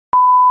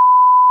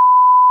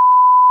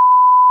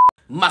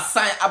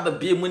Masan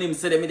ababi munim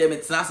se dem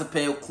tena se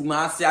pe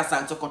Kumasi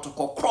Asante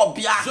Kotoko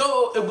Krobia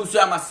so ebusu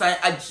amasan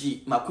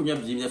agi makunya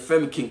bi me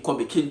frame king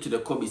Kobe king to the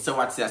Kobe se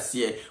what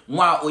ase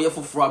mo a oye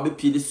foforo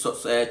abepi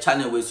the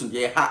channel we so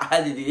dey ha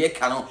did dey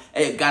ka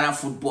Ghana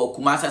football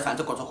Kumasi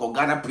Asante Kotoko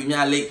Ghana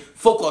Premier League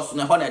focus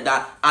no ho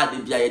da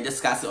ade bia ye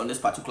discuss on this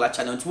particular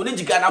channel we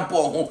need Ghana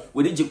ball ho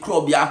we need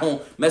Krobia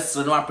ho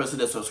mesre no press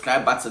the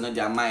subscribe button on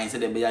their mind say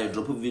dey be you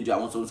drop video I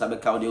want to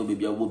sabe ka dey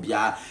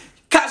bia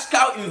cash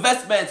cow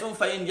investment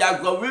unfa in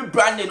Niagara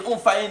rebranding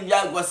unfa in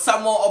Niagara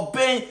Samuel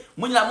Obey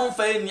munya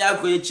unfa in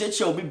Niagara ye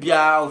cheche obi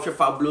bia ohwe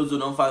Fablozo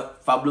no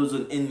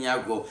Fablozo in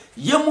Niagara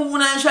ye move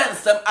na nhwe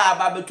nsem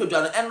aba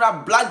betodwa no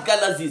enra Black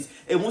Galaxies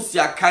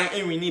emusia kan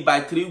enwini by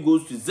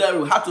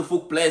 3-0 how to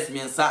folk players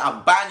miensa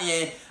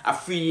abanye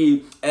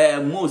afi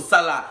Mo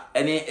Salah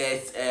ene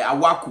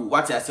Awaku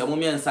what I say mo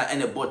miensa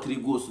ene bought 3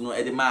 goals no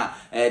edema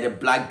the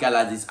Black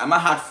Galaxies ama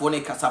hard for ne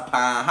kasa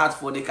pa hard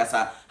for ne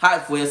kasa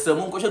hard for yesem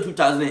mo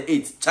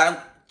 2008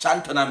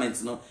 Chan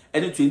tournament no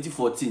any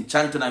 2014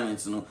 Chan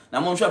tournament no na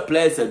mo hwe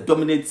players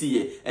dominate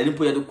ye any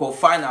po ye the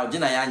final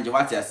gina yanje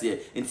what I say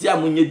enti ya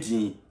munye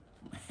din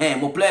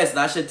mo players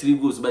na share 3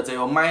 goals but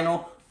your minor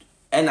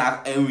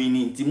ena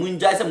winning nti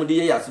munja se mo de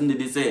ye yasum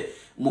de say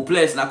mo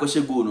players na ko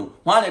she goal no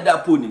one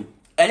da poni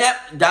enye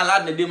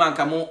download ne de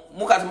manka mo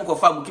ka se mo ko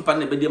fa goalkeeper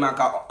na be de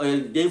manka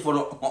dey for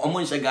omo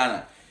nche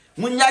Ghana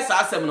munya sa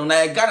asem no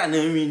na Ghana na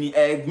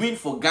win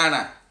for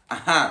Ghana.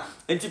 Aha.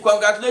 And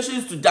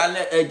congratulations to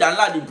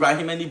Danlad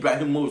Ibrahim and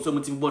Ibrahim Mo. So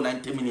much about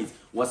 90 minutes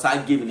was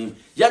I giving him.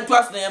 Yet to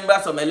us remember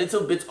some a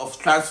little bit of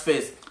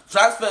transfers.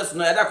 Transfers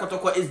no other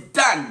Kotoko is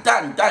done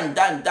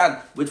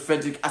with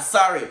Frederick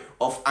Asare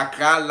of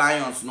Accra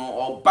Lions no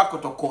or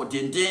Bakotoko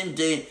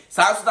din.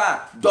 South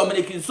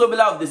Dominic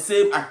Insobila of the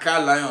same Accra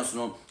Lions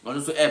no.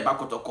 Also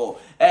Bakotoko.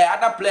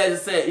 Other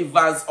players say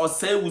Evans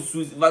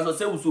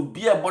Osewusu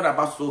be a border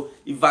basso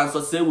Evans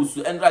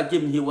Osewusu ended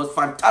game he was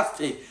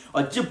fantastic.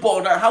 Or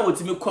Jippo how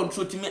would me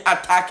control to me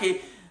attack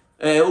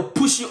or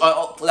pushy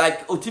or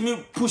like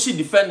ultimate pushy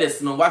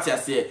defenders no what I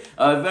say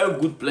a very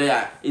good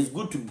player. It's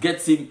good to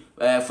get him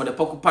for the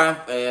Porcupine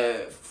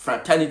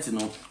fraternity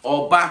no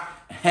or back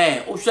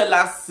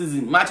last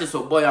season matches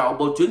of boy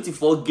about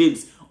 24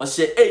 games or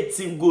share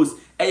 18 goals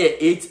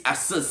 8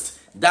 assists.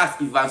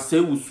 That's Ivan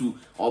Sewusu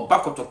or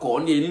Bakotoko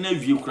on the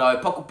interview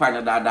crowd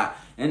Porcupine dada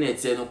and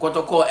it's no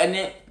Kotoko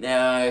any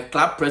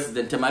club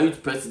president my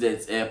youth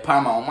president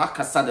Palma or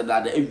Makasada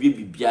dada every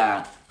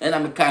bibia and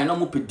I'm kind no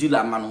more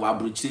pedila man wa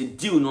bruche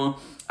deal no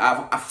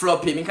a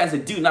floppy me can say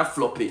deal not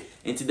floppy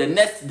into the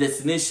next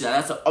destination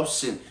that's an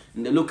option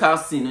in the local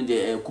scene in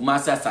the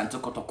Kumasi Asante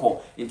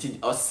Kotoko into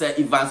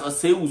Evans or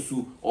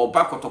Sewusu or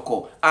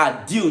Bakotoko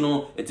deal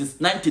no it is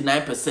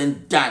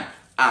 99% done.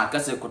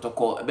 Kase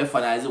Kotoko be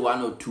finalize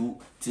 1 or 2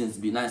 things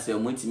be nice say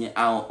me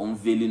out on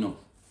Velino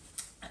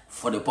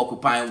for the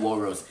Porcupine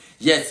Warriors.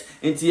 Yes,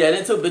 into a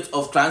little bit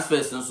of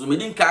transfers so me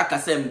din ka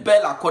kase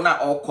Mbella corner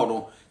or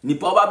kono ni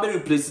power be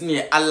replacing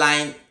me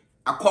align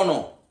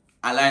akono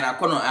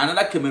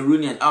another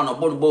Cameroonian out no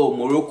ball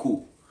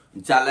Morocco.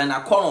 Align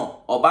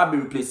akono or be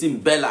replacing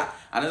Mbella.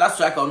 Another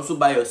striker also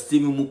by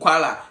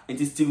Mukwala.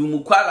 It is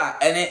Mukwala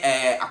any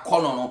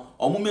akono no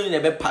or mummy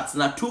nebe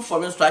partner 2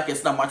 foreign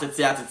strikers na match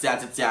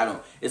theater.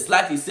 It's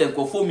like he said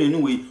go for me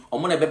anyway or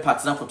nebe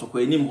partner Kotoko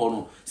enim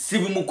hono.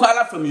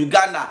 Mukwala from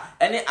Uganda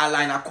any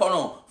align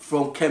akono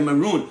from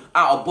Cameroon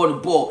out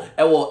of ball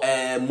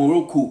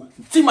Morocco.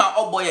 Tima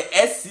oboye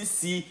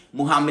SCC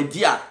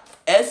Mohammedia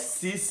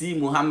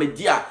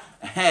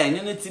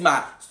nini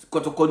tima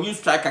Kotoko new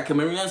striker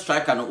Cameroonian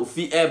striker no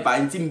ofi by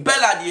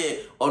Mbella die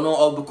or no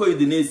or because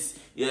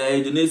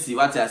Indonesia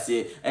what I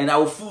say and I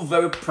will feel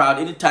very proud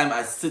anytime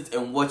I sit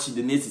and watch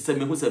Indonesia say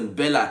me who's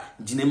Mbella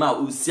Jinema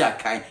Usia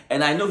kind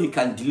and I know he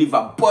can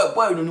deliver boy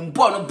no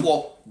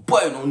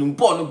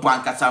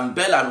banka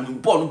Mbella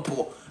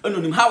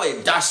no how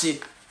e dash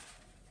it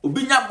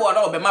Ubinya board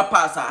or Bema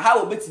passer,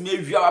 how bet me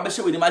if you are with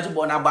the magic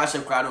born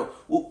Abasha Crado,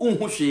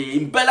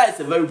 Mbella is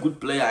a very good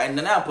player, and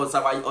the Napo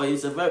or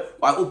is a very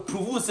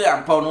prove say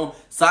and Pono,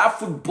 Sa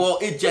football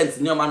agents,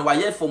 no man,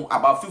 why from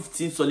about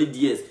 15 solid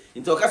years.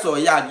 Into a case of a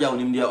yard on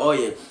him there, oh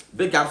yeah,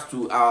 big ups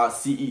to our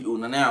CEO,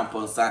 Nana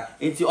Ponsa,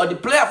 into all the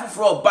player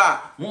for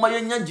bar,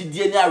 Mumayan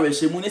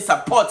DNA Muni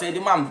support the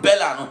man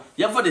Mbella, no,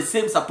 you have for the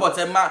same support,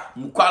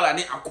 Mukwala,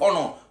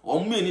 Akono.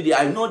 Or me,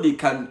 I know they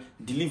can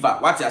deliver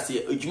what I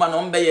say. Ujman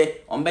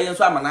Ombeye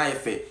so am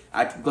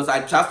because I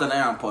trust the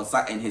Nyan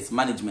Ponsa and his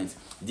management.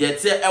 They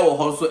say I will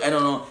also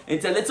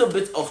it's a little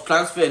bit of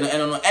transfer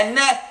and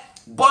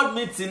board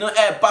meeting no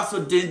pass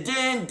den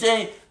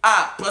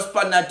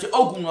prosper na te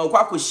ogun no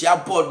kwako share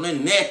board no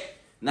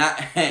na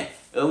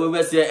we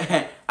will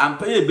say am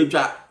pay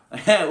bedwa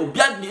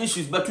obiad ni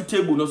issues betu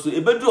table no so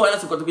ebedu ho na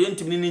se Kotoko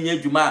yentimi ni nya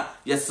adwuma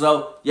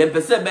yesraw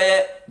yempese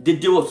be the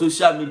day of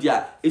social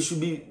media it should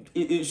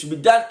be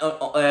done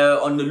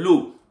on the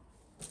low.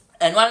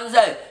 And one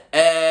say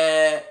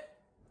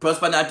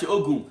Prosperity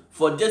Ogun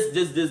for this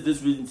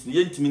reason.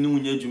 Yent me no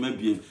nya djuma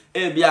biem.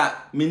 E bia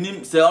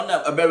minim se on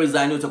a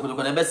resign to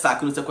kotoko na be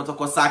sack no se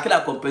kotoko sack na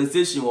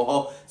compensation wo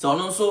ho. Se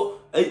on so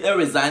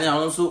resign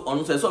on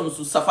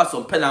so suffer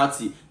some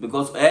penalty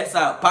because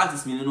esa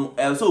parties me no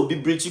also be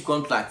breaching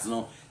contract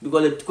no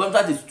because the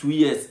contract is 2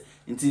 years.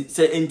 Inti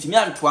se intimi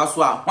antoa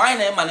so a why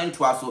na e ma ne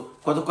ntoa so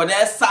kotoko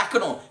na sack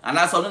no and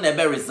as on na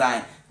be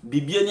resign.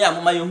 Bibie ni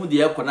amoma yehu de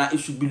ekona it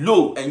should be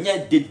low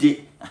enye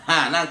dede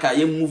na nka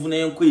ye move na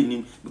yenko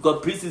enim because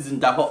preseason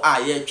da ho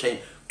ye twen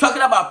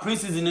talking about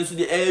preseason nso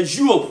de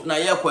Europe na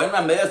ye ko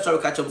na me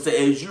story catch up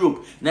say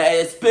Europe na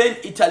Spain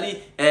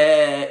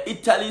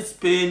Italy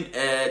Spain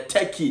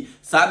Turkey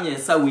samye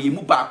sa we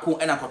mu baako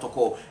na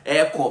kotoko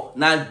ko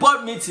na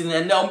board meeting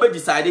na on be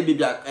decide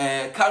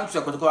bibia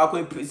country kotoko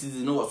akọ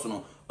preseason no was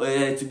no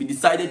to be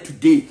decided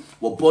today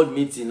or board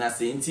meeting na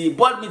say nti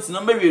board meeting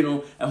no me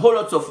no a whole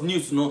lot of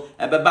news no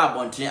e be ba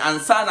bonten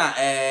and sana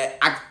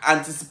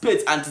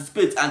anticipate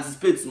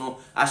no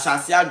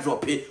ashasia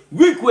drop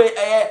week we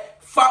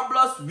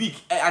fabulous week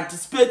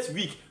anticipate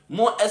week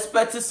more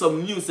expecting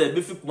some news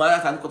be fi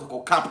kumara tan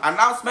kotoko cap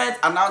announcement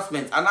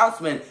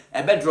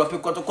e be drop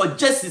kotoko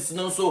justice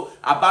no so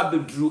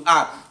ababedru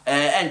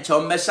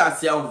encho mesha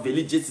sia on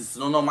villages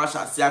no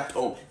masha sia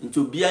ton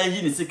into bia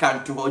yi ni sika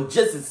nto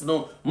justice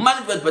no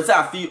management person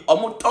afi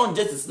omo ton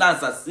justice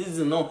na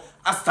season no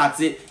a start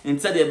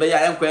instead e be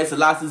ya enquest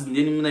last season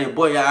ni na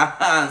boy ya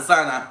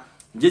ansana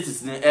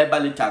justice no e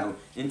balita no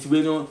into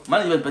we no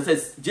management person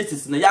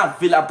justice no ya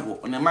available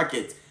on the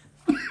market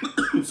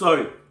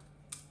sorry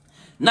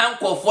now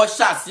call for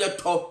shots here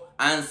top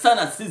and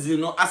sana season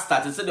no a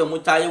start say the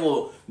mutaye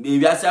wo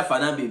be ase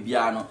afana be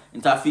bia no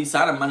interface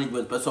sana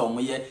management person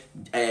omo ye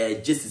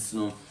justice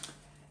no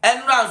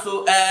and round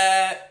so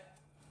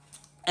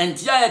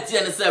entirety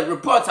and say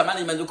report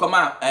management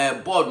come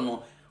board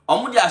no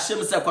omo dey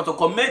ashem say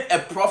kotoko made a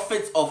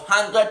profit of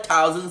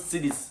 100,000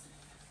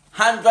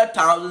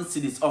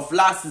 cedis of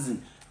last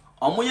season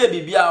omo ye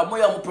bibia omo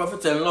ye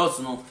profit and loss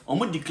no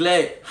omo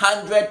declare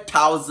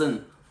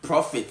 100,000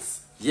 profits.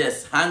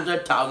 Yes,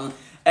 100,000.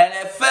 And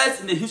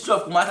first in the history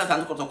of Kumasa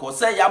and Kotoko,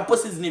 say your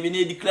bosses never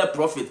declare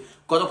profit.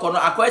 Kotoko no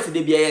acquire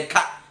the be a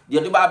cat. The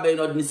other baby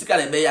not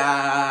Nisika be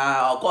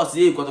of course,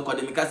 Kotoko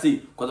de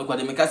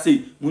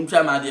Mikasi,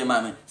 Muntra Madi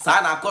Mammy.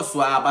 Sana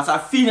Koswa, but I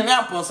feel an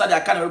upon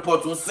Sadia can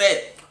report to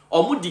say,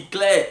 or would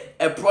declare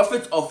a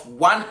profit of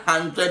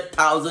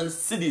 100,000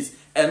 cedis.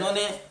 And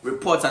only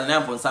reports and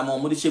lamp on some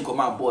more shape come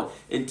on board.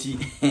 And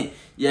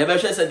yeah, but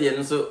she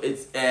said, so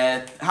it's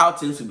how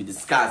things will be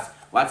discussed.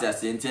 What I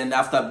say, and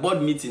after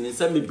board meeting, in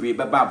some brave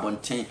about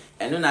bontain,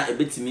 and then I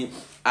bet me,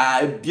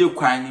 I be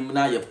crying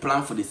now your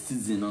plan for the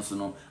season also.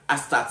 No, I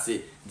start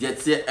say,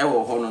 just say,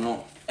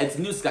 no. It's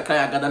news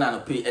Kakaya Gadan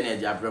and pay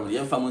energy. Abram, the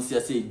infamous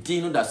say,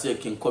 Dino that say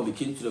can copy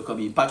king to the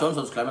copy. Patron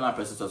subscribe and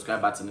press the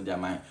subscribe button in their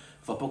mind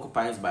for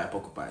Porcupines by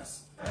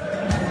Porcupines.